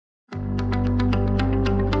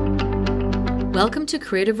Welcome to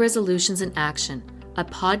Creative Resolutions in Action, a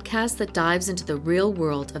podcast that dives into the real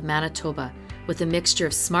world of Manitoba with a mixture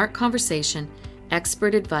of smart conversation,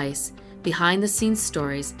 expert advice, behind-the-scenes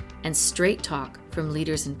stories, and straight talk from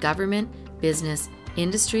leaders in government, business,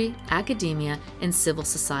 industry, academia, and civil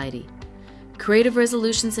society. Creative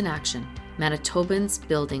Resolutions in Action, Manitobans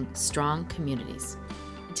building strong communities.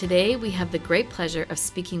 Today, we have the great pleasure of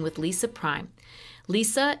speaking with Lisa Prime.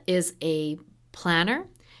 Lisa is a planner,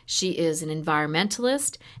 she is an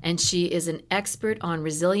environmentalist, and she is an expert on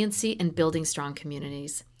resiliency and building strong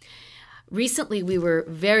communities. Recently, we were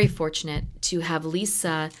very fortunate to have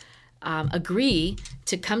Lisa agree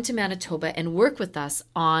to come to Manitoba and work with us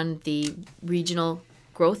on the Regional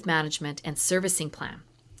Growth Management and Servicing Plan.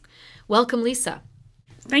 Welcome, Lisa.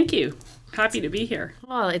 Thank you. Happy to be here.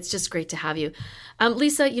 Well, it's just great to have you.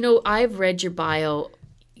 Lisa, I've read your bio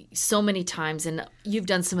so many times, and you've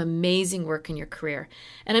done some amazing work in your career.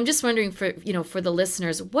 And I'm just wondering for the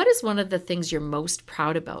listeners, what is one of the things you're most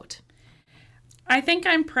proud about? I think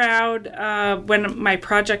I'm proud when my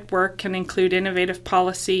project work can include innovative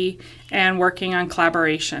policy and working on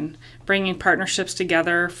collaboration, bringing partnerships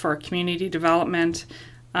together for community development.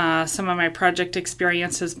 Some of my project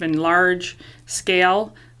experience has been large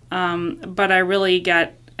scale, but I really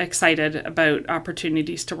get excited about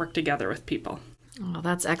opportunities to work together with people. Oh,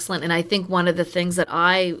 that's excellent. And I think one of the things that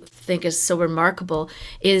I think is so remarkable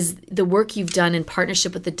is the work you've done in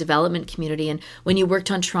partnership with the development community. And when you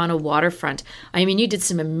worked on Toronto Waterfront, I mean, you did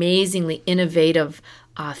some amazingly innovative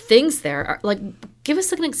things there. Give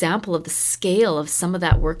us an example of the scale of some of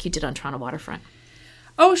that work you did on Toronto Waterfront.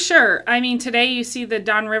 Oh, sure. I mean, today you see the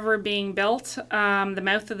Don River being built. The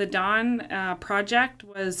Mouth of the Don project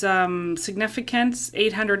was significant,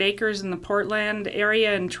 800 acres in the Portland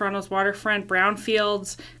area in Toronto's waterfront,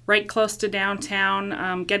 brownfields, right close to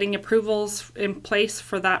downtown, getting approvals in place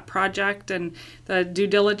for that project and the due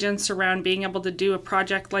diligence around being able to do a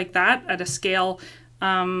project like that at a scale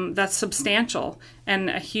that's substantial and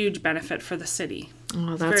a huge benefit for the city.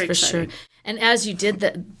 Oh, that's for sure. And as you did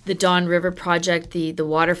the Don River project, the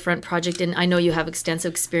waterfront project, and I know you have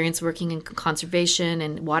extensive experience working in conservation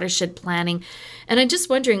and watershed planning, and I'm just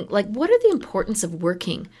wondering, what are the importance of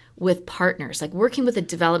working with partners, working with the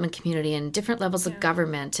development community and different levels of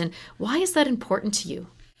government, and why is that important to you?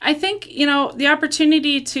 I think, the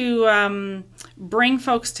opportunity to bring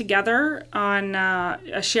folks together on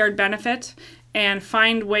a shared benefit and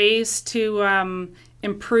find ways to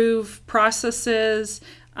improve processes,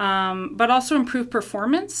 but also improve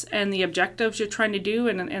performance and the objectives you're trying to do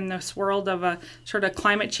in this world of a sort of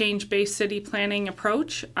climate change-based city planning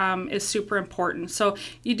approach is super important. So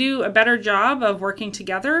you do a better job of working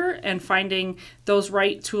together and finding those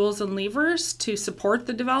right tools and levers to support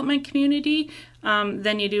the development community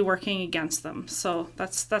than you do working against them. So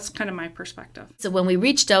that's kind of my perspective. So when we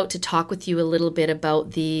reached out to talk with you a little bit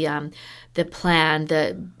about the plan,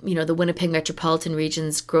 the Winnipeg Metropolitan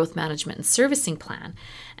Region's Growth Management and Servicing Plan,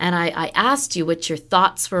 and I asked you what your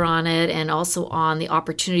thoughts were on it and also on the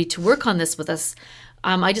opportunity to work on this with us.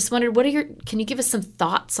 I just wondered, can you give us some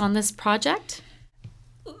thoughts on this project?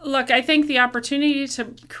 Look, I think the opportunity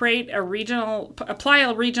to apply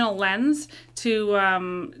a regional lens to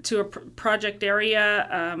a project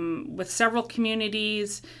area with several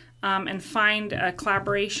communities and find a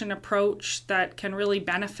collaboration approach that can really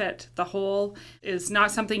benefit the whole is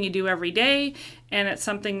not something you do every day, and it's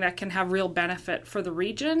something that can have real benefit for the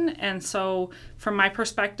region. And so from my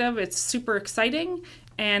perspective, it's super exciting.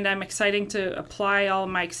 And I'm excited to apply all of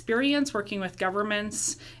my experience working with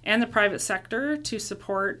governments and the private sector to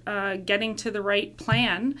support getting to the right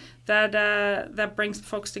plan that brings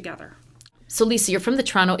folks together. So Lisa, you're from the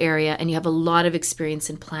Toronto area and you have a lot of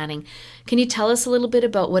experience in planning. Can you tell us a little bit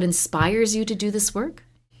about what inspires you to do this work?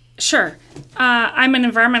 Sure. I'm an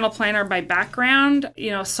environmental planner by background,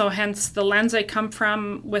 so hence the lens I come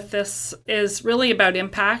from with this is really about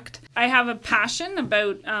impact. I have a passion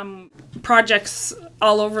about projects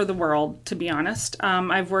all over the world, to be honest.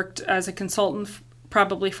 I've worked as a consultant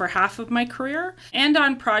probably for half of my career and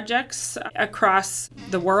on projects across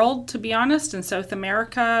the world, to be honest, in South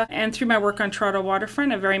America. And through my work on Toronto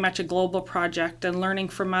Waterfront, very much a global project, and learning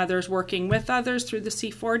from others, working with others through the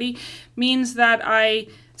C40 means that I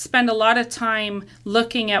spend a lot of time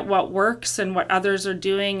looking at what works and what others are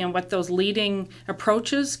doing and what those leading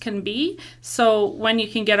approaches can be. So when you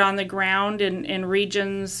can get on the ground in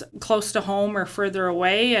regions close to home or further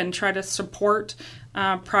away and try to support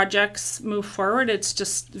projects move forward, it's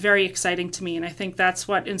just very exciting to me. And I think that's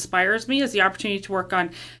what inspires me, is the opportunity to work on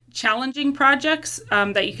challenging projects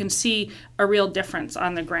that you can see a real difference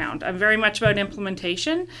on the ground. I'm very much about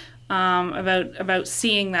implementation, about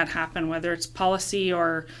seeing that happen, whether it's policy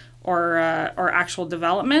or actual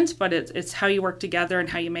development, but it's how you work together and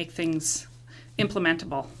how you make things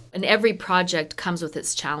implementable. And every project comes with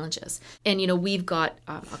its challenges. And, we've got,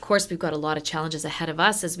 of course, we've got a lot of challenges ahead of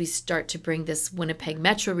us as we start to bring this Winnipeg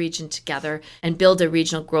Metro region together and build a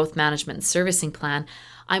regional growth management and servicing plan.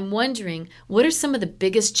 I'm wondering, what are some of the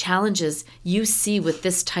biggest challenges you see with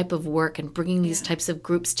this type of work and bringing these types of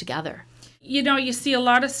groups together? You see a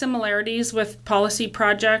lot of similarities with policy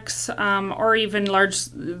projects or even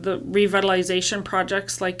the revitalization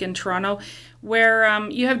projects like in Toronto, where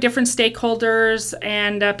you have different stakeholders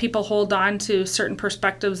and people hold on to certain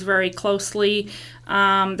perspectives very closely.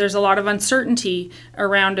 There's a lot of uncertainty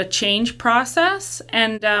around a change process.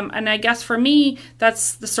 And I guess for me,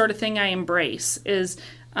 that's the sort of thing I embrace is,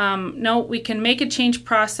 no, we can make a change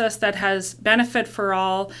process that has benefit for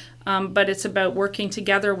all, but it's about working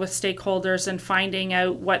together with stakeholders and finding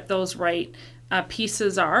out what those right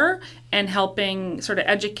pieces are and helping sort of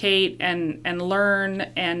educate and learn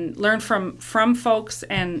from folks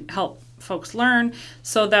and help folks learn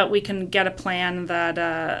so that we can get a plan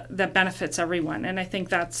that benefits everyone. And I think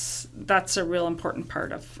that's a real important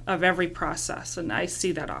part of every process, and I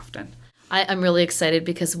see that often. I'm really excited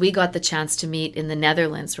because we got the chance to meet in the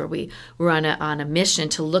Netherlands, where we were on a mission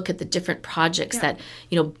to look at the different projects that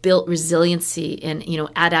built resiliency and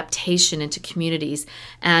adaptation into communities.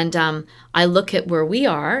 And I look at where we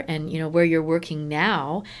are and where you're working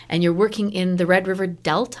now, and you're working in the Red River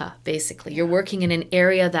Delta. Basically, you're working in an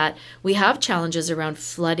area that we have challenges around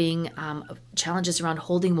flooding, challenges around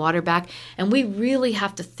holding water back, and we really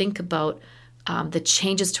have to think about the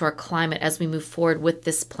changes to our climate as we move forward with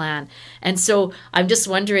this plan. And so I'm just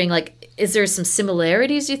wondering, is there some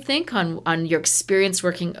similarities, you think, on your experience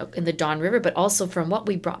working in the Don River, but also from what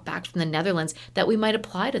we brought back from the Netherlands that we might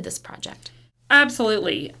apply to this project?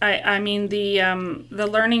 Absolutely. I mean, the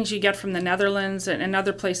learnings you get from the Netherlands and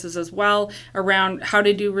other places as well around how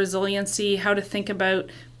to do resiliency, how to think about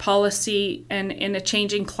policy and in a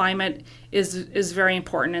changing climate is very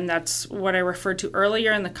important. And that's what I referred to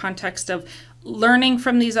earlier in the context of learning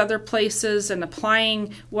from these other places and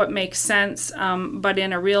applying what makes sense, but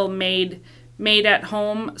in a real made at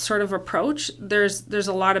home sort of approach. There's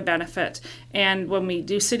a lot of benefit. And when we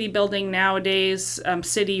do city building nowadays,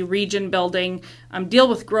 city region building, deal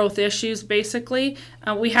with growth issues basically,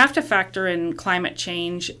 we have to factor in climate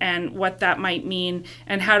change and what that might mean,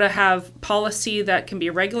 and how to have policy that can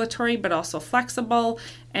be regulatory but also flexible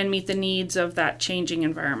and meet the needs of that changing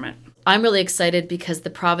environment. I'm really excited because the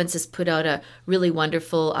province has put out a really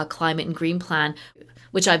wonderful climate and green plan,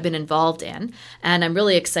 which I've been involved in. And I'm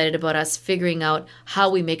really excited about us figuring out how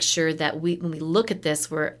we make sure that when we look at this,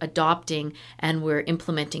 we're adopting and we're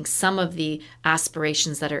implementing some of the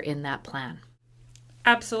aspirations that are in that plan.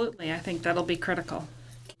 Absolutely. I think that'll be critical.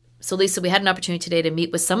 So Lisa, we had an opportunity today to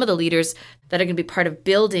meet with some of the leaders that are going to be part of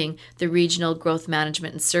building the Regional Growth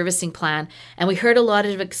Management and Servicing Plan. And we heard a lot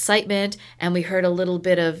of excitement, and we heard a little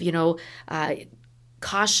bit of,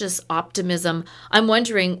 cautious optimism. I'm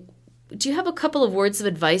wondering, do you have a couple of words of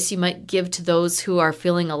advice you might give to those who are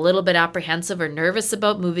feeling a little bit apprehensive or nervous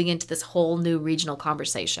about moving into this whole new regional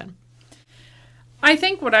conversation? I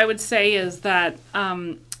think what I would say is that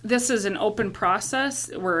this is an open process.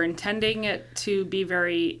 We're intending it to be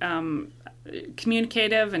very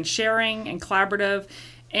communicative and sharing and collaborative.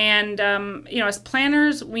 And, as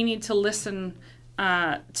planners, we need to listen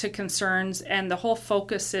to concerns. And the whole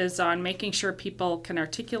focus is on making sure people can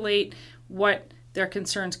articulate what their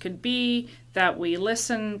concerns could be, that we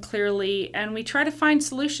listen clearly, and we try to find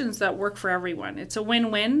solutions that work for everyone. It's a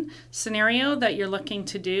win-win scenario that you're looking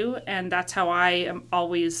to do, and that's how I am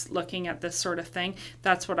always looking at this sort of thing.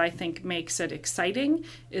 That's what I think makes it exciting,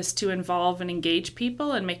 is to involve and engage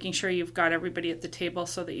people and making sure you've got everybody at the table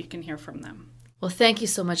so that you can hear from them. Well, thank you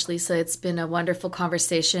so much, Lisa. It's been a wonderful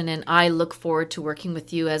conversation, and I look forward to working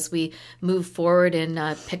with you as we move forward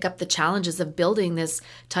and pick up the challenges of building this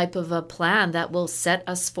type of a plan that will set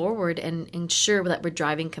us forward and ensure that we're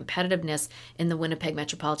driving competitiveness in the Winnipeg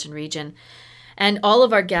metropolitan region. And all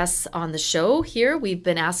of our guests on the show here, we've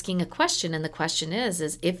been asking a question, and the question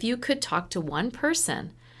is if you could talk to one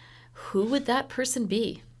person, who would that person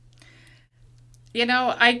be?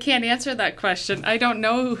 I can't answer that question. I don't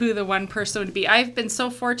know who the one person would be. I've been so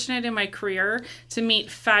fortunate in my career to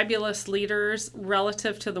meet fabulous leaders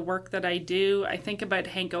relative to the work that I do. I think about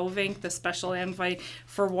Henk Ovink, the Special Envoy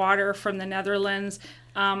for Water from the Netherlands.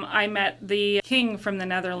 I met the king from the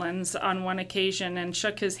Netherlands on one occasion and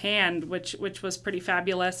shook his hand, which was pretty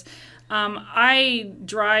fabulous. I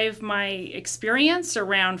drive my experience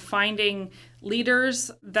around finding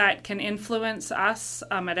leaders that can influence us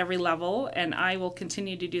at every level, and I will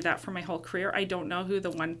continue to do that for my whole career. I don't know who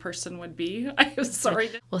the one person would be. I'm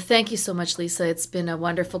sorry. Well, thank you so much, Lisa. It's been a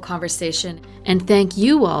wonderful conversation. And thank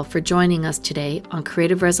you all for joining us today on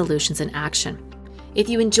Creative Resolutions in Action. If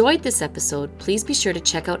you enjoyed this episode, please be sure to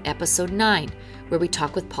check out episode 9, where we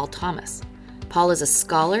talk with Paul Thomas. Paul is a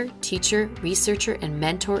scholar, teacher, researcher, and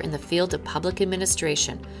mentor in the field of public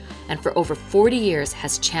administration, and for over 40 years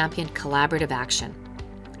has championed collaborative action.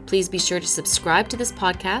 Please be sure to subscribe to this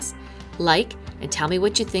podcast, like, and tell me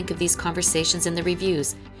what you think of these conversations in the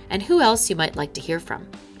reviews, and who else you might like to hear from.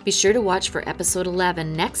 Be sure to watch for episode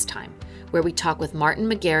 11 next time, where we talk with Martin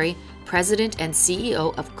McGarry, President and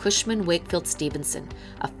CEO of Cushman Wakefield Stevenson,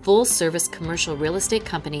 a full-service commercial real estate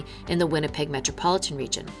company in the Winnipeg metropolitan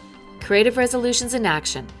region. Creative Resolutions in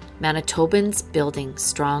Action, Manitobans building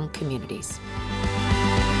strong communities.